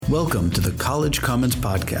Welcome to the College Commons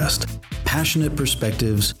Podcast, passionate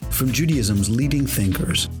perspectives from Judaism's leading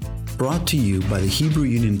thinkers, brought to you by the Hebrew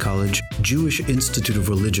Union College Jewish Institute of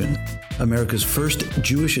Religion, America's first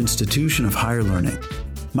Jewish institution of higher learning.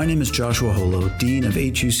 My name is Joshua Holo, Dean of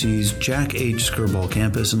HUC's Jack H. Skirball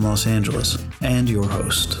campus in Los Angeles, and your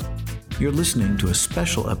host. You're listening to a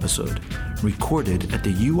special episode recorded at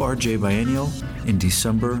the URJ Biennial in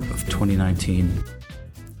December of 2019.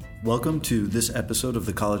 Welcome to this episode of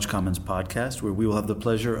the College Commons Podcast, where we will have the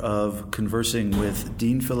pleasure of conversing with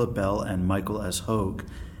Dean Philip Bell and Michael S. Hogue.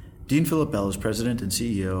 Dean Philip Bell is President and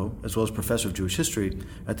CEO, as well as Professor of Jewish History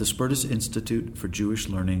at the Spertus Institute for Jewish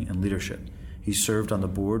Learning and Leadership. He served on the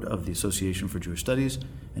board of the Association for Jewish Studies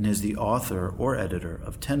and is the author or editor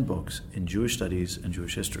of 10 books in Jewish studies and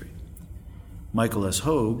Jewish history. Michael S.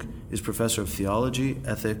 Hogue is Professor of Theology,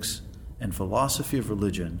 Ethics, and Philosophy of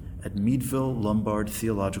Religion at Meadville Lombard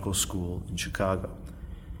Theological School in Chicago.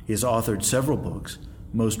 He has authored several books,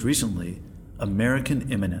 most recently,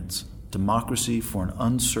 American Immanence, Democracy for an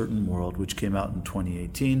Uncertain World, which came out in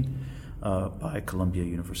 2018 by Columbia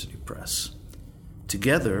University Press.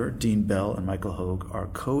 Together, Dean Bell and Michael Hogue are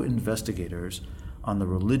co-investigators on the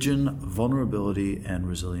Religion, Vulnerability, and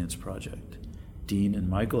Resilience Project. Dean and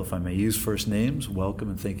Michael, if I may use first names, welcome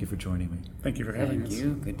and thank you for joining me. Thank you for having us. Thank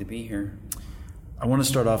you. Good to be here. I want to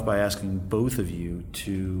start off by asking both of you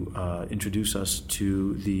to introduce us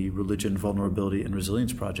to the Religion, Vulnerability, and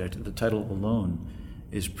Resilience Project. The title alone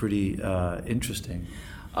is pretty interesting.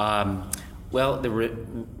 Well, the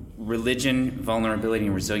Religion, Vulnerability,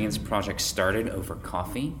 and Resilience Project started over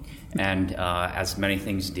coffee, and as many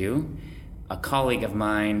things do, a colleague of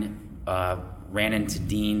mine ran into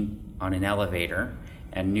Dean on an elevator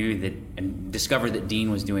and discovered that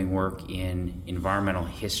Dean was doing work in environmental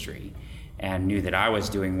history, and knew that I was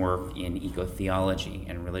doing work in eco-theology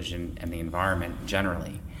and religion and the environment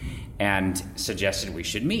generally, and suggested we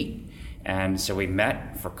should meet. And so we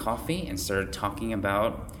met for coffee and started talking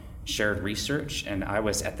about shared research. And I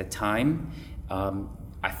was at the time,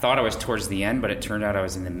 I thought I was towards the end, but it turned out I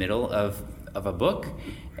was in the middle of a book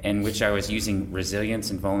in which I was using resilience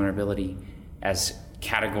and vulnerability as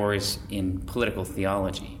categories in political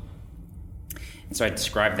theology. And so I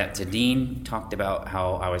described that to Dean, talked about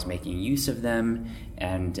how I was making use of them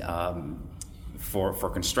and for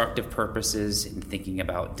constructive purposes in thinking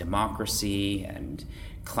about democracy and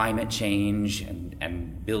climate change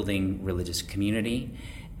and building religious community.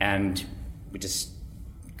 And we just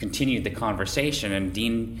continued the conversation, and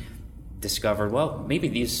Dean discovered, well, maybe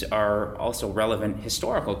these are also relevant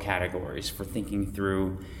historical categories for thinking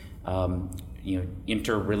through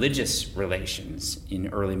interreligious relations in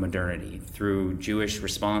early modernity, through Jewish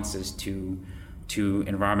responses to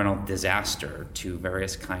environmental disaster, to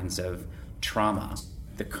various kinds of trauma.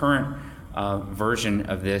 The current version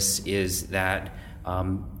of this is that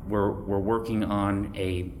we're working on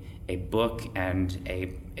a book and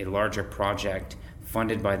a larger project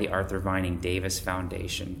funded by the Arthur Vining Davis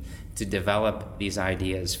Foundation to develop these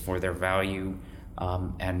ideas for their value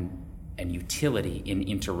and utility in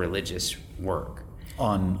interreligious work.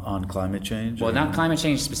 On climate change? Well, not climate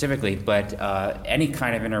change specifically, but any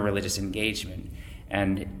kind of interreligious engagement.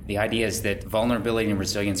 And the idea is that vulnerability and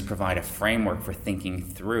resilience provide a framework for thinking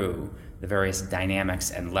through the various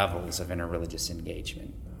dynamics and levels of interreligious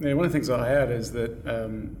engagement. Yeah, one of the things I'll add is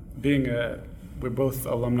that we're both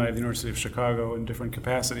alumni of the University of Chicago in different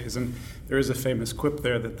capacities, and there is a famous quip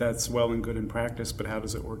there that's well and good in practice, but how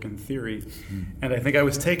does it work in theory? And I think I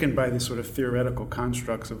was taken by these sort of theoretical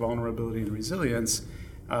constructs of vulnerability and resilience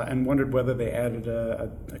and wondered whether they added a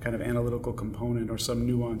kind of analytical component or some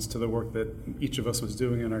nuance to the work that each of us was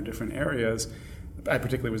doing in our different areas. I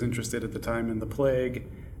particularly was interested at the time in the plague,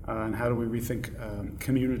 and how do we rethink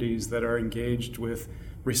communities that are engaged with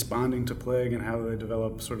responding to plague, and how do they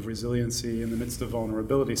develop sort of resiliency in the midst of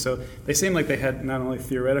vulnerability. So they seem like they had not only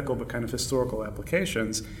theoretical but kind of historical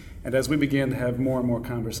applications. And as we began to have more and more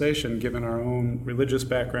conversation, given our own religious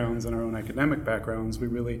backgrounds and our own academic backgrounds, we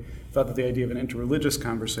really thought that the idea of an interreligious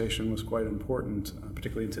conversation was quite important,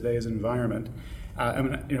 particularly in today's environment.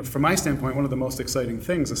 From my standpoint, one of the most exciting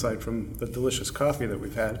things, aside from the delicious coffee that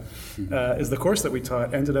we've had, is the course that we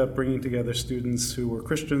taught ended up bringing together students who were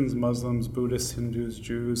Christians, Muslims, Buddhists, Hindus,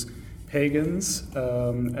 Jews, pagans,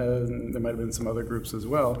 and there might have been some other groups as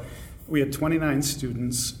well. We had 29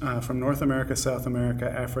 students from North America, South America,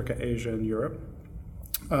 Africa, Asia, and Europe.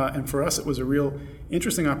 And for us, it was a real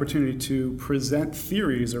interesting opportunity to present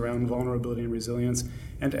theories around vulnerability and resilience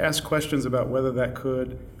and to ask questions about whether that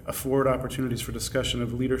could afford opportunities for discussion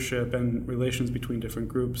of leadership and relations between different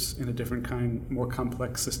groups in a different kind, more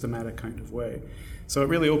complex, systematic kind of way. So it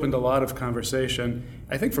really opened a lot of conversation,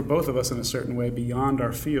 I think for both of us in a certain way, beyond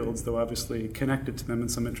our fields, though obviously connected to them in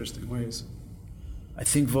some interesting ways. I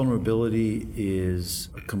think vulnerability is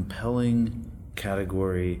a compelling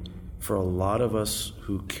category for a lot of us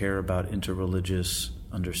who care about interreligious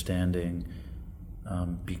understanding,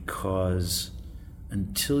 because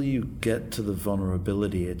until you get to the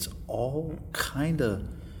vulnerability, it's all kind of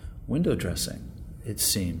window dressing, it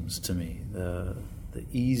seems to me. The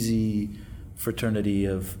easy fraternity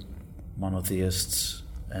of monotheists,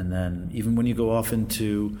 and then even when you go off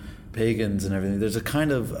into pagans and everything, there's a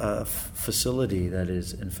kind of facility that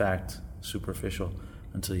is, in fact, superficial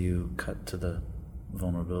until you cut to the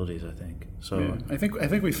vulnerabilities, I think. So yeah, I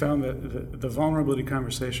think we found that the vulnerability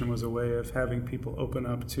conversation was a way of having people open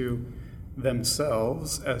up to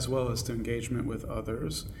themselves as well as to engagement with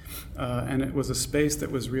others. And it was a space that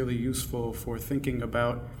was really useful for thinking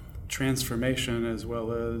about transformation as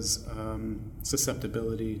well as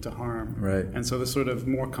susceptibility to harm. Right. And so the sort of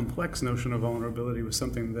more complex notion of vulnerability was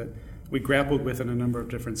something that we grappled with in a number of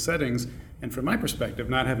different settings. And from my perspective,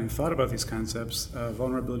 not having thought about these concepts,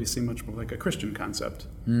 vulnerability seemed much more like a Christian concept.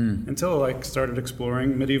 Until I started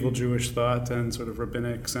exploring medieval Jewish thought and sort of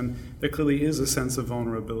rabbinics, and there clearly is a sense of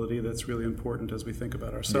vulnerability that's really important as we think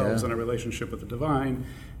about ourselves and our relationship with the divine.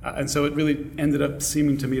 And so it really ended up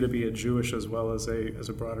seeming to me to be a Jewish as well as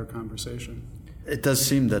a broader conversation. It does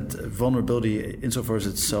seem that vulnerability, insofar as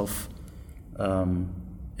it's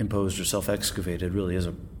self-imposed or self-excavated, really is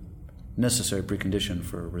a necessary precondition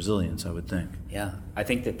for resilience, I would think. Yeah, I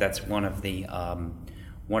think that's one of the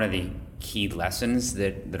key lessons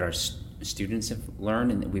that our students have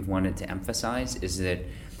learned and that we've wanted to emphasize is that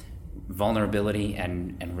vulnerability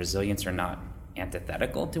and resilience are not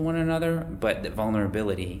antithetical to one another, but that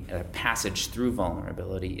vulnerability, a passage through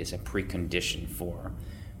vulnerability, is a precondition for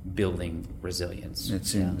building resilience. It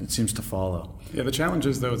seems to follow. Yeah, the challenge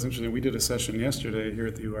is, though, it's interesting. We did a session yesterday here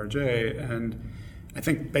at the URJ, and I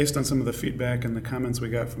think based on some of the feedback and the comments we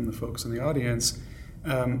got from the folks in the audience,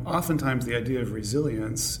 oftentimes the idea of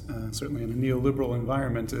resilience, certainly in a neoliberal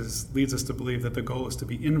environment, leads us to believe that the goal is to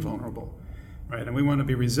be invulnerable, right? And we want to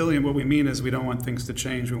be resilient. What we mean is we don't want things to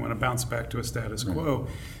change. We want to bounce back to a status quo.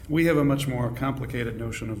 We have a much more complicated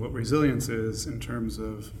notion of what resilience is in terms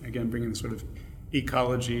of, again, bringing sort of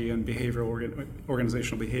ecology and behavioral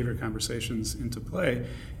organizational behavior conversations into play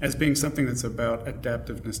as being something that's about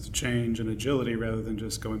adaptiveness to change and agility rather than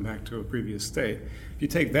just going back to a previous state. If you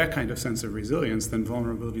take that kind of sense of resilience, then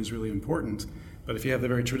vulnerability is really important. But if you have the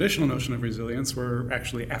very traditional notion of resilience, we're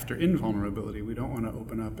actually after invulnerability. We don't want to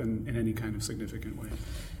open up in any kind of significant way.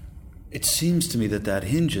 It seems to me that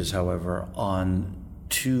hinges, however, on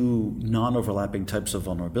two non-overlapping types of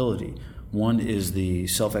vulnerability. One is the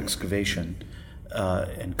self-excavation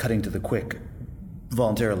and cutting to the quick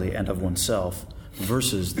voluntarily and of oneself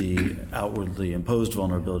versus the outwardly imposed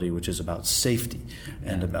vulnerability, which is about safety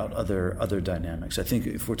and about other dynamics. I think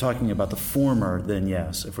if we're talking about the former, then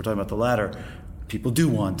yes. If we're talking about the latter, people do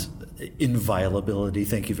want inviolability.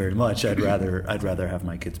 Thank you very much. I'd rather have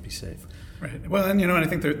my kids be safe. Right. Well, and I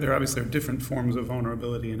think there obviously are different forms of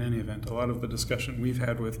vulnerability in any event. A lot of the discussion we've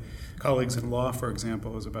had with colleagues in law, for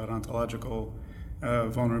example, is about ontological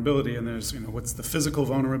vulnerability, and there's what's the physical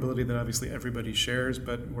vulnerability that obviously everybody shares,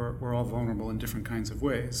 but we're all vulnerable in different kinds of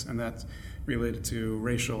ways, and that's related to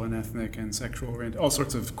racial and ethnic and sexual all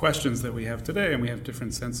sorts of questions that we have today, and we have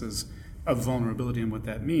different senses of vulnerability and what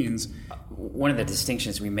that means. One of the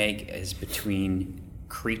distinctions we make is between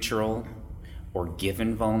creatural or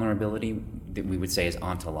given vulnerability that we would say is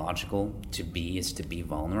ontological. To be is to be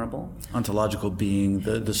vulnerable. Ontological being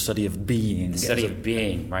the study of being. The study of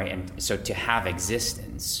being, right? And so to have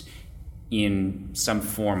existence in some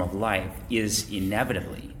form of life is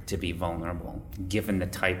inevitably to be vulnerable, given the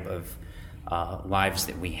type of lives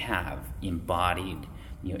that we have, embodied,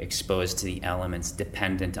 exposed to the elements,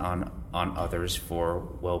 dependent on others for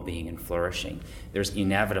well-being and flourishing. There's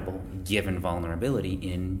inevitable given vulnerability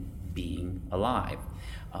in being alive,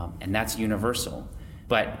 and that's universal.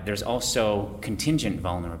 But there's also contingent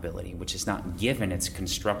vulnerability, which is not given, it's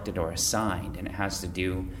constructed or assigned, and it has to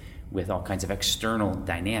do with all kinds of external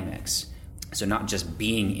dynamics. So not just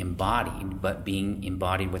being embodied, but being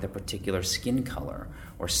embodied with a particular skin color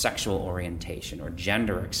or sexual orientation or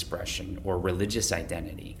gender expression or religious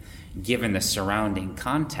identity. Given the surrounding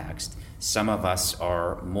context, some of us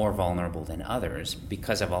are more vulnerable than others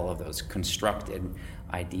because of all of those constructed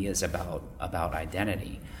ideas about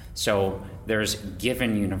identity. So there's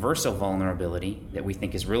given universal vulnerability that we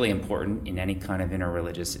think is really important in any kind of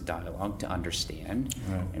interreligious dialogue to understand.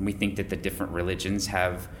 Right. And we think that the different religions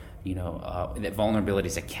have, that vulnerability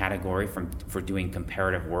is a category for doing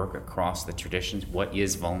comparative work across the traditions. What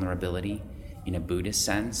is vulnerability in a Buddhist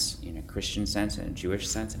sense, in a Christian sense, in a Jewish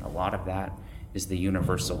sense? And a lot of that is the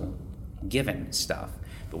universal given stuff.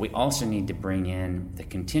 But we also need to bring in the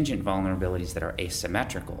contingent vulnerabilities that are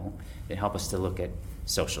asymmetrical, that help us to look at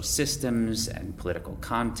social systems and political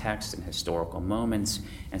context and historical moments,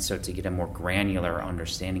 and so to get a more granular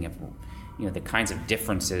understanding of the kinds of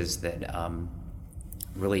differences that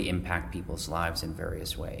really impact people's lives in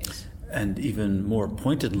various ways. And even more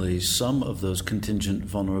pointedly, some of those contingent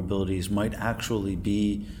vulnerabilities might actually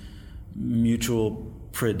be mutual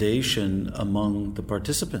predation among the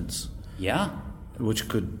participants. Yeah. Which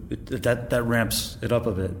that ramps it up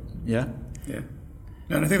a bit. Yeah? Yeah.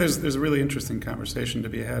 No, and I think there's a really interesting conversation to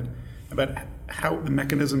be had about how the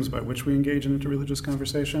mechanisms by which we engage in interreligious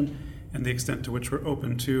conversation and the extent to which we're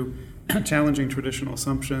open to challenging traditional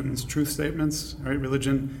assumptions, truth statements. Right?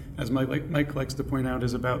 Religion, as Mike likes to point out,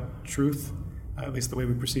 is about truth, at least the way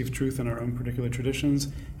we perceive truth in our own particular traditions.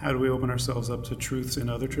 How do we open ourselves up to truths in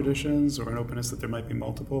other traditions, or an openness that there might be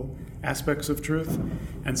multiple aspects of truth?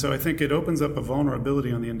 And so I think it opens up a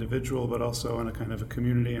vulnerability on the individual, but also on a kind of a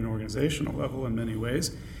community and organizational level in many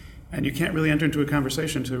ways. And you can't really enter into a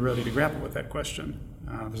conversation to ready to grapple with that question.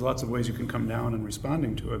 There's lots of ways you can come down in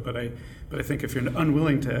responding to it, but I think if you're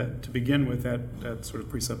unwilling to begin with that sort of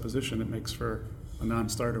presupposition, it makes for a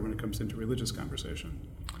non-starter when it comes into religious conversation.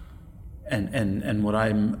 And what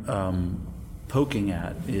I'm poking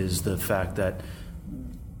at is the fact that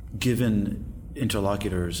given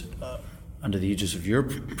interlocutors under the aegis of your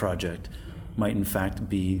project might in fact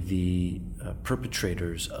be the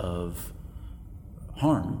perpetrators of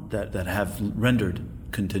harm that have rendered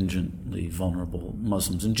contingently vulnerable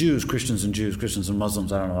Muslims and Jews, Christians and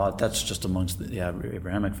Muslims. I don't know. That's just amongst the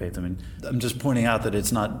Abrahamic faith. I mean, I'm just pointing out that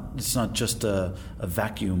it's not just a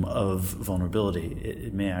vacuum of vulnerability.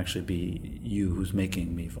 It may actually be you who's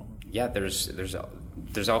making me vulnerable. Yeah, there's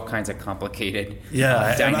all kinds of complicated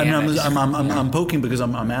dynamics. I'm poking because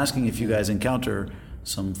I'm asking if you guys encounter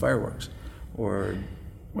some fireworks or.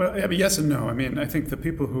 Well, yeah, but yes and no. I mean, I think the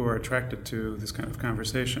people who are attracted to this kind of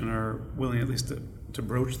conversation are willing at least to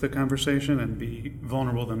broach the conversation and be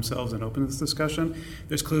vulnerable themselves and open this discussion.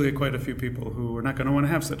 There's clearly quite a few people who are not going to want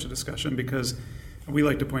to have such a discussion because we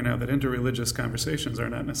like to point out that interreligious conversations are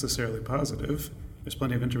not necessarily positive. There's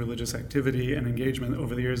plenty of interreligious activity and engagement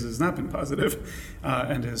over the years that has not been positive,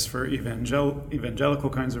 and is for evangelical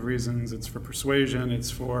kinds of reasons. It's for persuasion. It's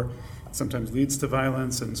for sometimes leads to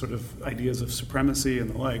violence and sort of ideas of supremacy and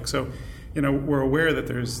the like. So, we're aware that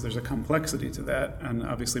there's a complexity to that, and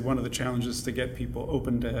obviously one of the challenges is to get people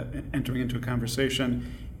open to entering into a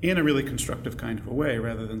conversation in a really constructive kind of a way,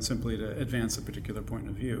 rather than simply to advance a particular point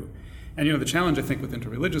of view. And the challenge I think with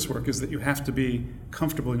interreligious work is that you have to be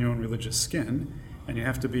comfortable in your own religious skin, and you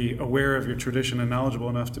have to be aware of your tradition and knowledgeable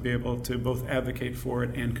enough to be able to both advocate for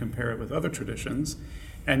it and compare it with other traditions.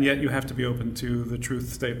 And yet you have to be open to the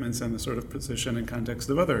truth statements and the sort of position and context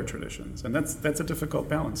of other traditions. And that's a difficult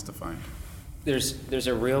balance to find. There's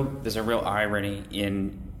a real irony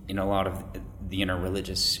in a lot of the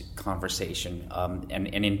interreligious conversation, and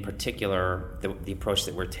in particular the approach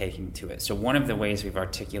that we're taking to it. So one of the ways we've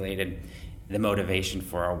articulated the motivation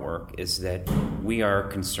for our work is that we are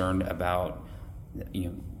concerned about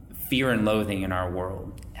fear and loathing in our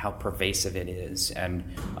world, how pervasive it is, and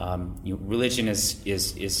religion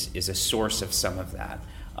is a source of some of that,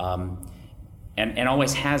 and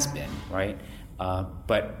always has been, right?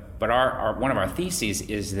 But our one of our theses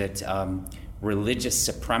is that religious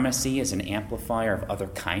supremacy is an amplifier of other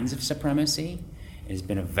kinds of supremacy. It has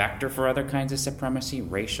been a vector for other kinds of supremacy,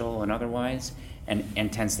 racial and otherwise,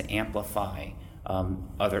 and tends to amplify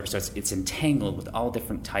other. So it's entangled with all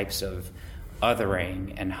different types of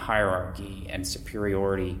othering and hierarchy and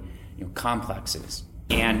superiority complexes,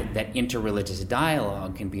 and that interreligious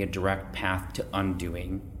dialogue can be a direct path to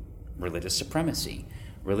undoing religious supremacy.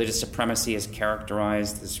 Religious supremacy is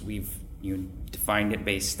characterized, as we've defined it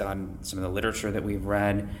based on some of the literature that we've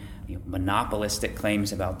read, monopolistic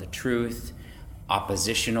claims about the truth,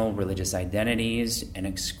 oppositional religious identities, and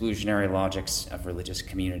exclusionary logics of religious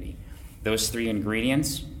community. Those three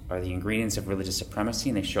ingredients are the ingredients of religious supremacy,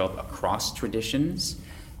 and they show up across traditions.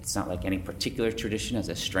 It's not like any particular tradition has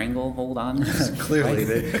a stranglehold on this. Clearly.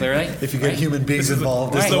 Right? Clearly. If you get human beings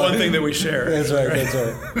involved. This is the one thing that we share. That's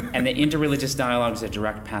right. And the interreligious dialogue is a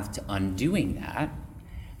direct path to undoing that.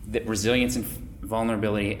 That resilience and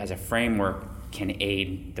vulnerability as a framework can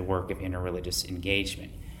aid the work of interreligious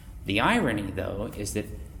engagement. The irony, though, is that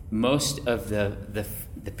most of the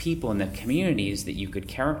people in the communities that you could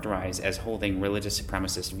characterize as holding religious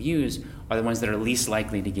supremacist views are the ones that are least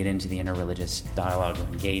likely to get into the interreligious dialogue or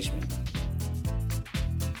engagement.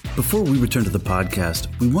 Before we return to the podcast,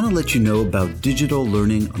 we want to let you know about digital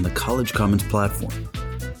learning on the College Commons platform.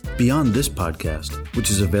 Beyond this podcast,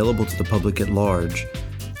 which is available to the public at large,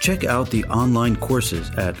 check out the online courses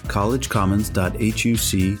at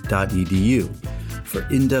collegecommons.huc.edu for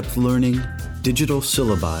in-depth learning, digital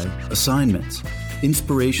syllabi, assignments,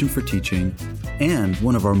 inspiration for teaching, and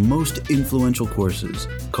one of our most influential courses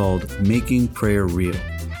called Making Prayer Real.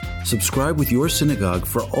 Subscribe with your synagogue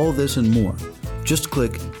for all this and more. Just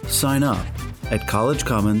click Sign Up at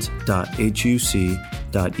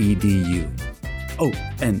collegecommons.huc.edu. Oh,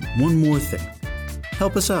 and one more thing.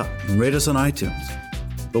 Help us out and rate us on iTunes.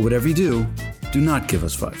 But whatever you do, do not give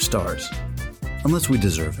us 5 stars, unless we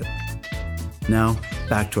deserve it. Now,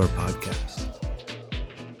 back to our podcast.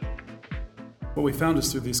 What we found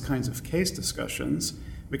is through these kinds of case discussions,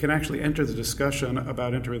 we can actually enter the discussion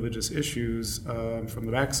about interreligious issues from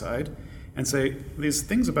the backside and say, these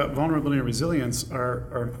things about vulnerability and resilience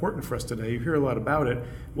are important for us today. You hear a lot about it.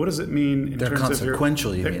 What does it mean in they're terms of your...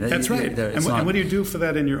 consequential, you mean? That's right. And what do you do for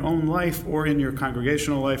that in your own life or in your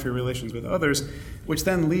congregational life, your relations with others, which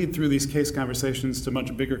then lead through these case conversations to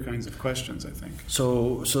much bigger kinds of questions, I think.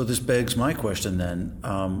 So this begs my question then.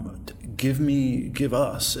 Give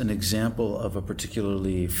us an example of a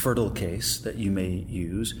particularly fertile case that you may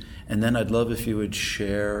use, and then I'd love if you would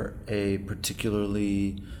share a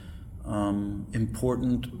particularly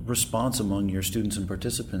important response among your students and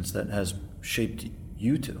participants that has shaped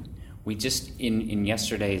you two. We just in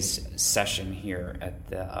yesterday's session here at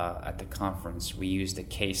the conference, we used a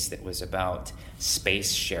case that was about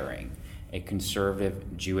space sharing. A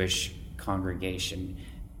conservative Jewish congregation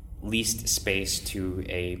leased space to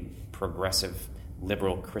a progressive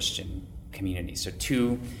liberal Christian community. So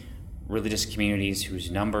 2 religious communities whose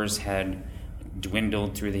numbers had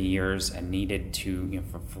dwindled through the years and needed to,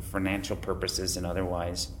 for financial purposes and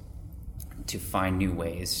otherwise, to find new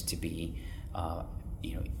ways to be,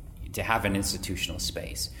 to have an institutional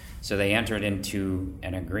space. So they entered into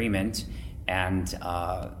an agreement, and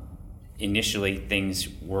initially things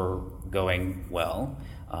were going well.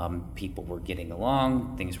 People were getting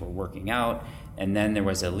along, things were working out, and then there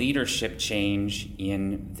was a leadership change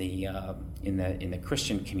in the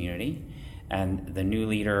Christian community, and the new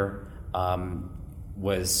leader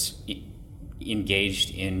was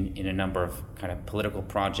engaged in a number of kind of political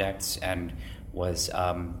projects and was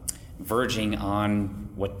verging on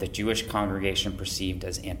what the Jewish congregation perceived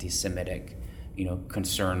as anti-Semitic,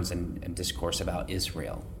 concerns and discourse about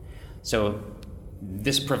Israel. So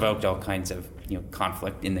this provoked all kinds of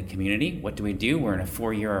conflict in the community. What do we do? We're in a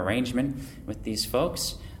 4-year arrangement with these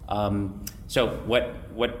folks. So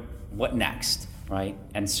what next, right?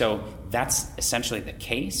 And so that's essentially the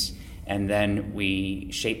case. And then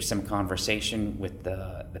we shaped some conversation with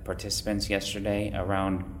the participants yesterday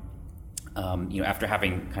around, after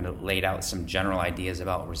having kind of laid out some general ideas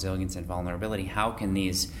about resilience and vulnerability, how can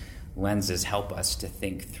these lenses help us to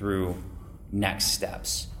think through next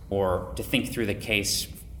steps or to think through the case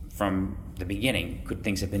from the beginning? Could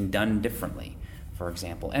things have been done differently, for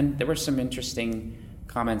example? And there were some interesting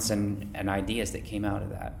comments and ideas that came out of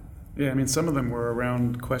that. Yeah, I mean, some of them were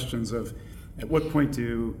around questions of at what point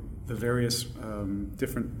do the various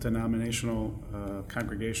different denominational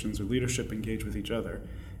congregations or leadership engage with each other.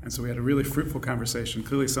 And so we had a really fruitful conversation.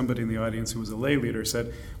 Clearly somebody in the audience who was a lay leader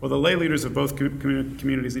said, well, the lay leaders of both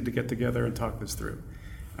communities need to get together and talk this through.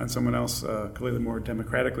 And someone else, clearly more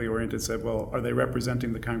democratically oriented, said, well, are they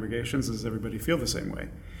representing the congregations? Does everybody feel the same way?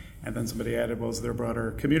 And then somebody added, well, is there a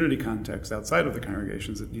broader community context outside of the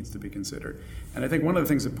congregations that needs to be considered? And I think one of the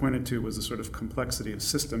things it pointed to was the sort of complexity of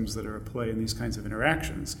systems that are at play in these kinds of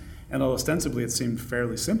interactions. And although ostensibly it seemed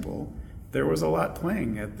fairly simple, there was a lot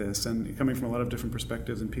playing at this and coming from a lot of different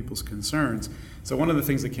perspectives and people's concerns. So one of the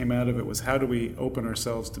things that came out of it was how do we open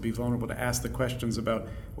ourselves to be vulnerable to ask the questions about,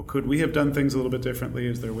 well, could we have done things a little bit differently?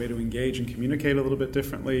 Is there a way to engage and communicate a little bit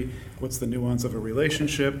differently? What's the nuance of a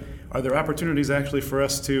relationship? Are there opportunities actually for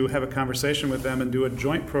us to have a conversation with them and do a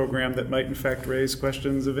joint program that might in fact raise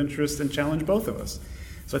questions of interest and challenge both of us?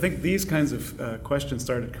 So I think these kinds of questions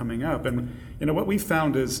started coming up. And what we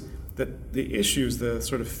found is that the issues, the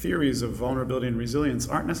sort of theories of vulnerability and resilience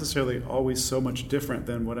aren't necessarily always so much different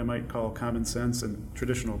than what I might call common sense and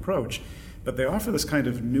traditional approach, but they offer this kind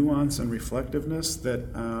of nuance and reflectiveness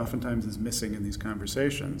that oftentimes is missing in these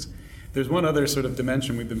conversations. There's one other sort of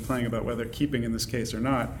dimension we've been playing about whether keeping in this case or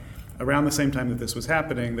not. around the same time that this was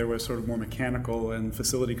happening, there were sort of more mechanical and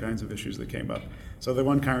facility kinds of issues that came up. So the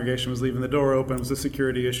one congregation was leaving the door open. It was a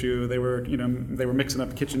security issue. They were mixing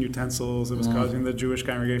up kitchen utensils. It was causing the Jewish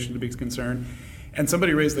congregation to be concerned. And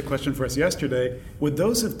somebody raised the question for us yesterday, would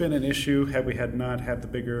those have been an issue had we had not had the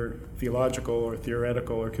bigger theological or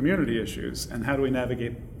theoretical or community issues? And how do we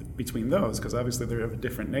navigate between those? Because obviously they're of a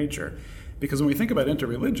different nature. Because when we think about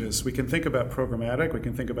interreligious, we can think about programmatic, we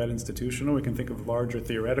can think about institutional, we can think of larger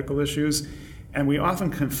theoretical issues, and we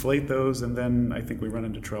often conflate those, and then I think we run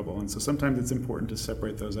into trouble. And so sometimes it's important to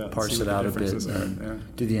separate those out. Parse it out a bit.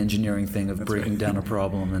 Do the engineering thing of breaking down a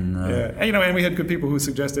problem. And we had good people who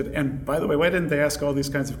suggested, and by the way, why didn't they ask all these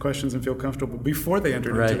kinds of questions and feel comfortable before they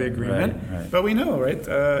entered into the agreement? Right. But we know, right?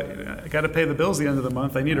 I got to pay the bills at the end of the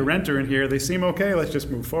month. I need a renter in here. They seem okay. Let's just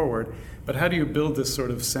move forward. But how do you build this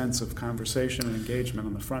sort of sense of conversation and engagement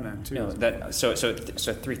on the front end too?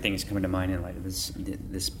 So three things come to mind in light of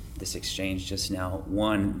this exchange just now.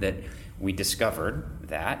 One, that we discovered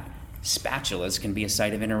that spatulas can be a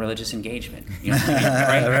site of interreligious engagement.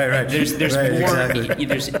 Right. There's more.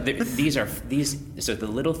 Exactly. So the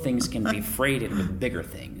little things can be freighted with bigger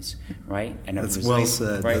things, right? And that's well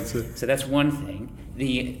said. Right. That's it. So that's one thing.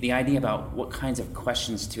 The idea about what kinds of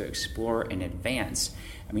questions to explore in advance.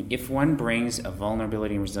 I mean, if one brings a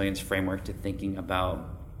vulnerability and resilience framework to thinking about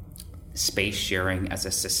space sharing as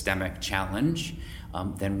a systemic challenge,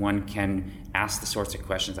 then one can ask the sorts of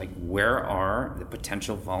questions like, where are the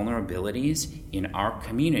potential vulnerabilities in our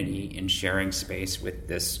community in sharing space with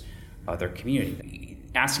this other community?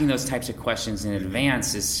 Asking those types of questions in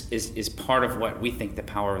advance is part of what we think the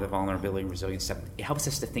power of the vulnerability and resilience step. It helps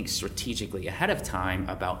us to think strategically ahead of time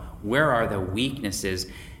about where are the weaknesses,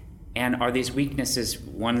 and are these weaknesses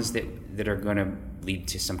ones that are going to lead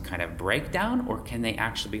to some kind of breakdown, or can they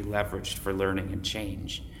actually be leveraged for learning and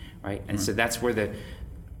change, right? And so that's where the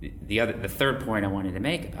third point I wanted to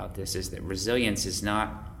make about this is that resilience is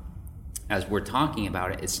not, as we're talking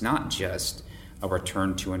about it, it's not just a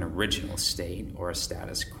return to an original state or a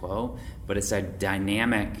status quo, but it's a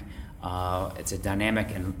dynamic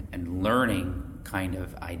and learning kind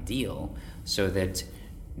of ideal, so that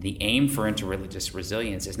the aim for interreligious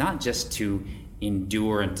resilience is not just to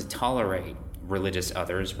endure and to tolerate religious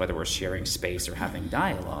others, whether we're sharing space or having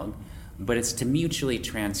dialogue, but it's to mutually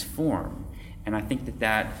transform. And I think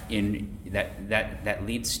that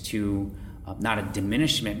leads to not a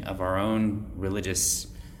diminishment of our own religious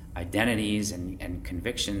identities and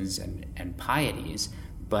convictions and pieties,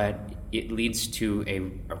 but it leads to a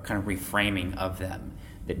kind of reframing of them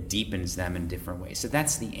that deepens them in different ways. So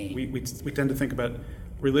that's the aim. We tend to think about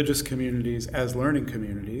religious communities as learning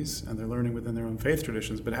communities, and they're learning within their own faith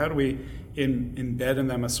traditions, but how do we embed in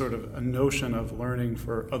them a notion of learning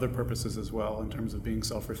for other purposes as well, in terms of being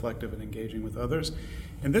self-reflective and engaging with others?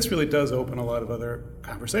 And this really does open a lot of other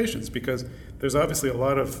conversations, because there's obviously a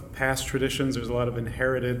lot of past traditions, there's a lot of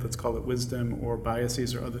inherited, let's call it wisdom or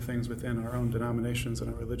biases or other things within our own denominations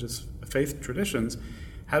and our religious faith traditions.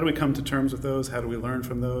 How do we come to terms with those? How do we learn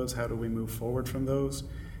from those? How do we move forward from those?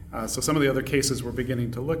 So some of the other cases we're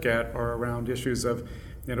beginning to look at are around issues of,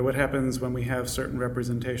 what happens when we have certain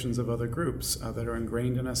representations of other groups that are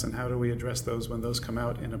ingrained in us, and how do we address those when those come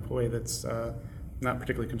out in a way that's not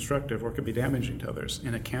particularly constructive or could be damaging to others,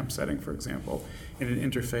 in a camp setting, for example, in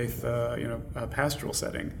an interfaith pastoral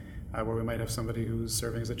setting, where we might have somebody who's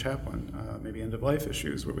serving as a chaplain, maybe end-of-life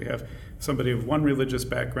issues, where we have somebody of one religious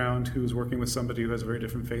background who's working with somebody who has a very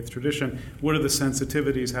different faith tradition. What are the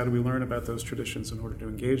sensitivities? How do we learn about those traditions in order to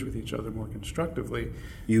engage with each other more constructively?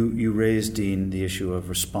 You raised, Dean, the issue of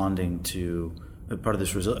responding to part of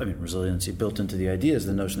this resiliency built into the idea is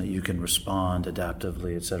the notion that you can respond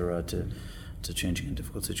adaptively, et cetera, to changing in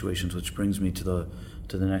difficult situations, which brings me to the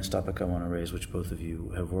next topic I want to raise, which both of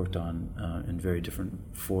you have worked on in very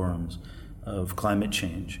different forums, of climate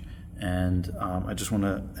change. And I just want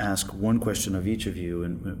to ask one question of each of you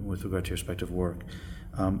with regard to your respective work.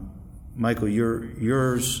 Michael,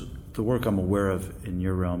 the work I'm aware of in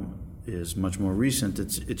your realm is much more recent.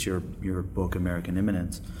 It's your book, American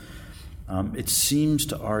Imminence. It seems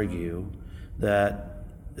to argue that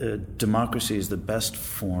democracy is the best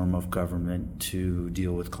form of government to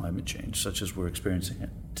deal with climate change, such as we're experiencing it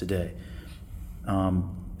today.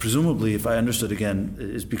 Presumably, if I understood again,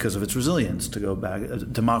 is because of its resilience, to go back,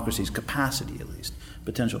 democracy's capacity at least,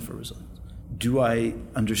 potential for resilience. Do I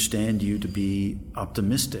understand you to be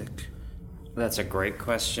optimistic? That's a great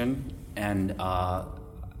question, and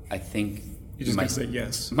I think... You're just going to say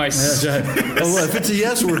yes. Well, if it's a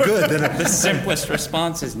yes, we're good. The simplest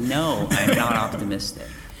response is no, I'm not optimistic.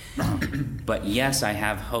 But yes, I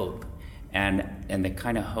have hope. And the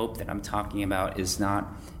kind of hope that I'm talking about is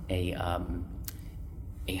not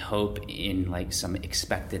a hope in like some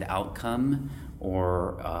expected outcome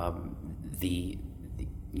or the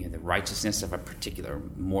righteousness of a particular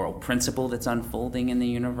moral principle that's unfolding in the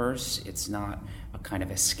universe. It's not a kind of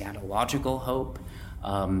eschatological hope.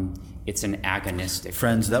 It's an agonistic.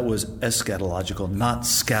 Friends, that was eschatological, not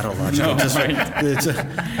scatological. No, just right.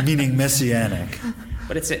 It's meaning messianic.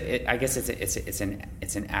 But I guess it's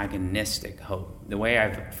an agonistic hope. The way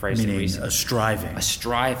I've phrased meaning it recently, a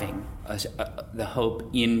striving, the hope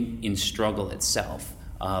in struggle itself,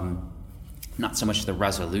 not so much the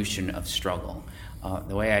resolution of struggle.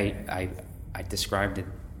 The way I described it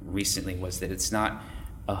recently was that it's not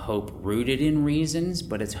a hope rooted in reasons,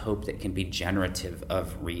 but it's hope that can be generative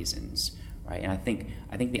of reasons, right? And I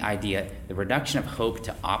think the idea, the reduction of hope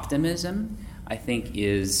to optimism, I think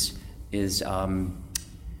is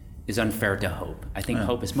unfair to hope. I think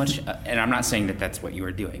hope is much, and I'm not saying that that's what you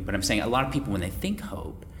were doing, but I'm saying a lot of people when they think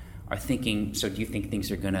hope are thinking, so do you think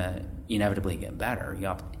things are going to inevitably get better?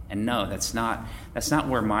 And no, that's not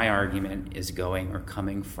where my argument is going or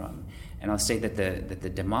coming from. And I'll say that the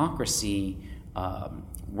democracy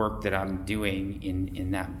work that I'm doing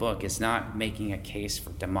in that book is not making a case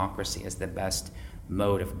for democracy as the best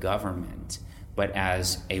mode of government, but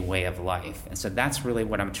as a way of life. And so that's really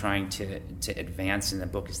what I'm trying to advance in the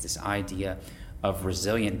book, is this idea of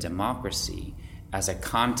resilient democracy as a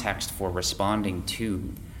context for responding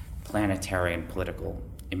to planetary and political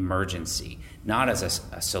emergency, not as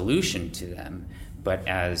a solution to them, but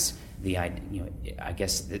as the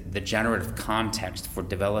generative context for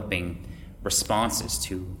developing responses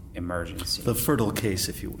to emergency. The fertile case,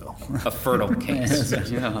 if you will. A fertile case.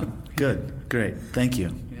 Yeah. Good, great, thank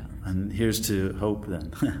you. Yeah. And here's to hope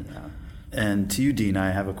then. Yeah. And to you, Dean, I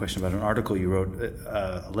have a question about an article you wrote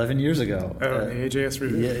 11 years ago. The AJS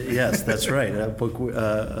review? Yes, that's right. A book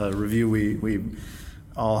review we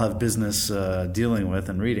all have business dealing with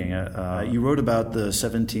and reading. You wrote about the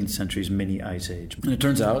 17th century's mini ice age. And it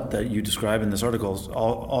turns out that you describe in this article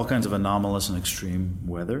all kinds of anomalous and extreme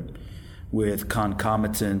weather with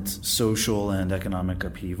concomitant social and economic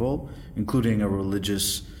upheaval, including a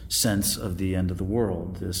religious sense of the end of the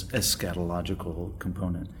world, this eschatological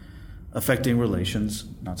component, affecting relations,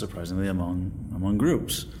 not surprisingly, among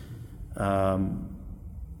groups.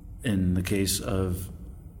 In the case of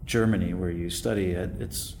Germany, where you study it,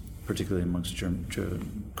 it's particularly amongst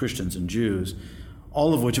Christians and Jews,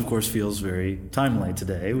 all of which, of course, feels very timely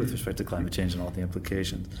today with respect to climate change and all the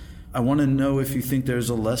implications. I want to know if you think there's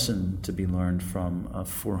a lesson to be learned from a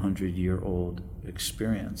 400-year-old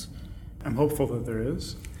experience. I'm hopeful that there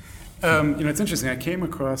is. It's interesting. I came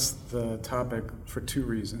across the topic for two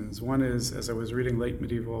reasons. One is, as I was reading late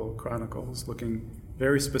medieval chronicles, looking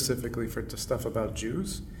very specifically for stuff about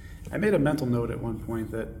Jews, I made a mental note at one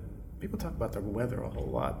point that people talk about the weather a whole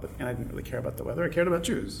lot, and I didn't really care about the weather. I cared about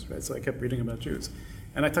Jews, right? So I kept reading about Jews.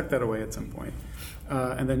 And I tucked that away at some point.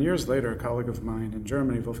 And then years later, a colleague of mine in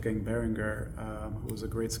Germany, Wolfgang Behringer, who was a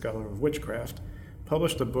great scholar of witchcraft,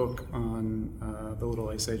 published a book on the Little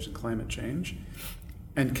Ice Age and climate change,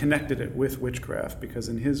 and connected it with witchcraft, because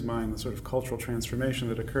in his mind, the sort of cultural transformation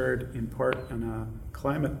that occurred in part in a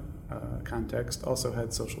climate context also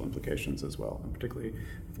had social implications as well, and particularly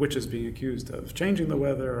witches being accused of changing the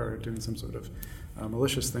weather or doing some sort of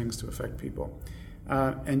malicious things to affect people.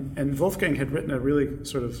 And Wolfgang had written a really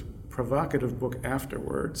sort of provocative book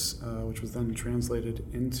afterwards, which was then translated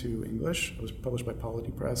into English. It was published by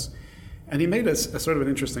Polity Press. And he made a sort of an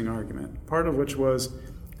interesting argument, part of which was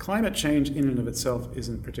climate change in and of itself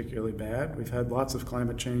isn't particularly bad. We've had lots of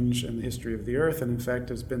climate change in the history of the Earth, and in fact,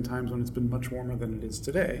 there's been times when it's been much warmer than it is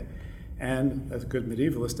today. And as a good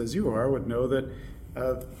medievalist as you are, would know that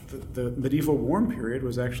the medieval warm period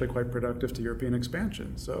was actually quite productive to European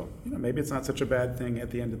expansion. So, maybe it's not such a bad thing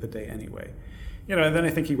at the end of the day anyway. And then I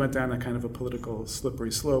think he went down a kind of a political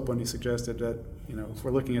slippery slope when he suggested that, if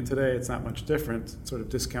we're looking at today, it's not much different, sort of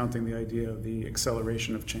discounting the idea of the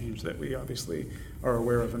acceleration of change that we obviously are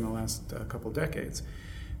aware of in the last couple decades.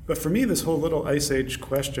 But for me, this whole little ice age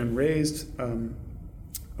question raised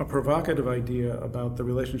a provocative idea about the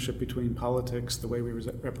relationship between politics, the way we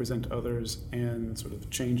represent others, and sort of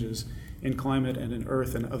changes in climate and in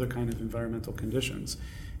Earth and other kind of environmental conditions.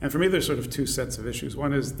 And for me, there's sort of two sets of issues.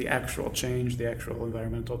 One is the actual change, the actual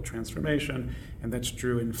environmental transformation, and that's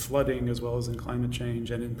true in flooding as well as in climate change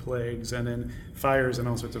and in plagues and in fires and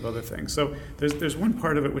all sorts of other things. So there's one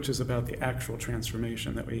part of it which is about the actual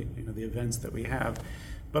transformation that we, the events that we have.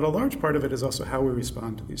 But a large part of it is also how we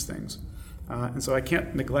respond to these things. And so I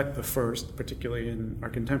can't neglect the first, particularly in our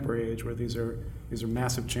contemporary age, where these are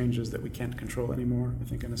massive changes that we can't control anymore, I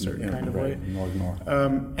think, in a certain kind of way.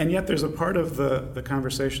 And yet there's a part of the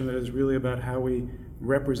conversation that is really about how we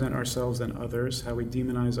represent ourselves and others, how we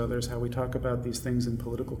demonize others, how we talk about these things in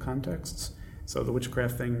political contexts. So the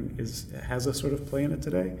witchcraft thing has a sort of play in it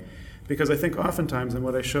today. Because I think oftentimes, and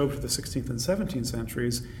what I showed for the 16th and 17th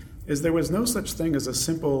centuries, is there was no such thing as a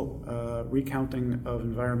simple recounting of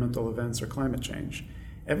environmental events or climate change.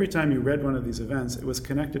 Every time you read one of these events, it was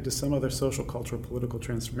connected to some other social, cultural, political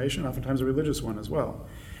transformation, oftentimes a religious one as well.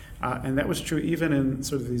 And that was true even in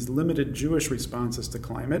sort of these limited Jewish responses to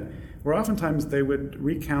climate, where oftentimes they would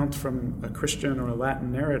recount from a Christian or a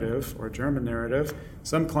Latin narrative or a German narrative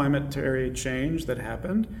some climatary change that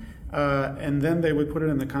happened, and then they would put it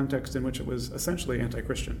in the context in which it was essentially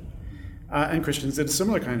anti-Christian. And Christians did a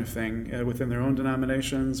similar kind of thing within their own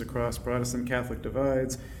denominations, across Protestant Catholic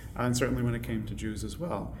divides, and certainly when it came to Jews as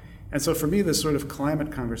well. And so for me, this sort of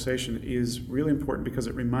climate conversation is really important because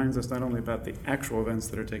it reminds us not only about the actual events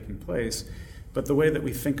that are taking place, but the way that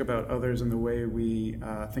we think about others and the way we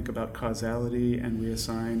think about causality and we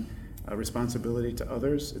assign responsibility to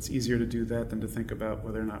others. It's easier to do that than to think about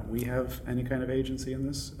whether or not we have any kind of agency in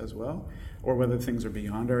this as well, or whether things are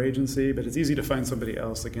beyond our agency. But it's easy to find somebody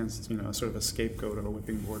else against, sort of a scapegoat or a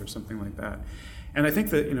whipping board or something like that. And I think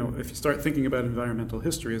that, if you start thinking about environmental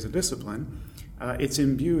history as a discipline, it's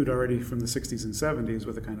imbued already from the 60s and 70s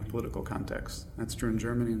with a kind of political context. That's true in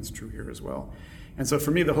Germany, and it's true here as well. And so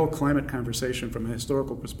for me, the whole climate conversation from a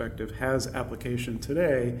historical perspective has application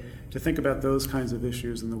today to think about those kinds of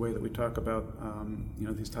issues in the way that we talk about,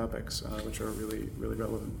 these topics, which are really, really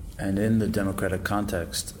relevant. And in the democratic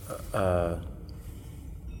context,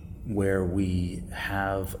 where we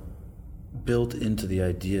have built into the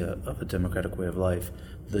idea of a democratic way of life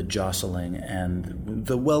the jostling and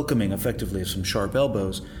the welcoming, effectively, of some sharp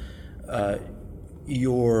elbows,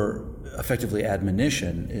 your effectively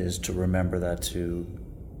admonition is to remember that to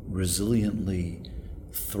resiliently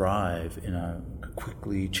thrive in a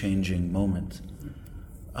quickly changing moment.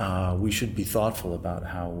 We should be thoughtful about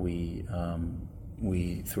how we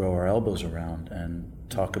throw our elbows around and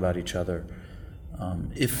talk about each other,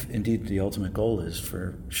 if indeed the ultimate goal is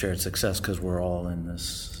for shared success, because we're all in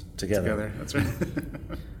this together. That's right.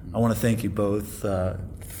 I want to thank you both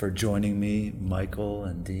for joining me, Michael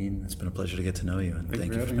and Dean. It's been a pleasure to get to know you, and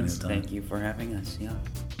thank you for spending the time. Thank you for having us. Yeah.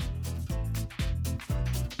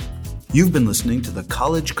 You've been listening to the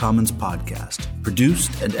College Commons Podcast,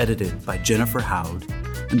 produced and edited by Jennifer Howd,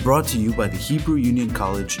 and brought to you by the Hebrew Union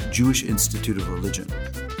College Jewish Institute of Religion.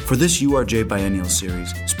 For this URJ Biennial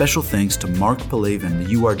Series, special thanks to Mark Palavin,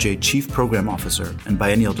 the URJ Chief Program Officer and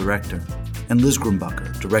Biennial Director, and Liz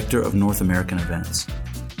Grumbacher, Director of North American Events.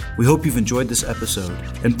 We hope you've enjoyed this episode,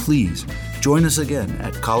 and please join us again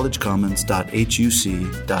at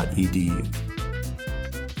collegecommons.huc.edu.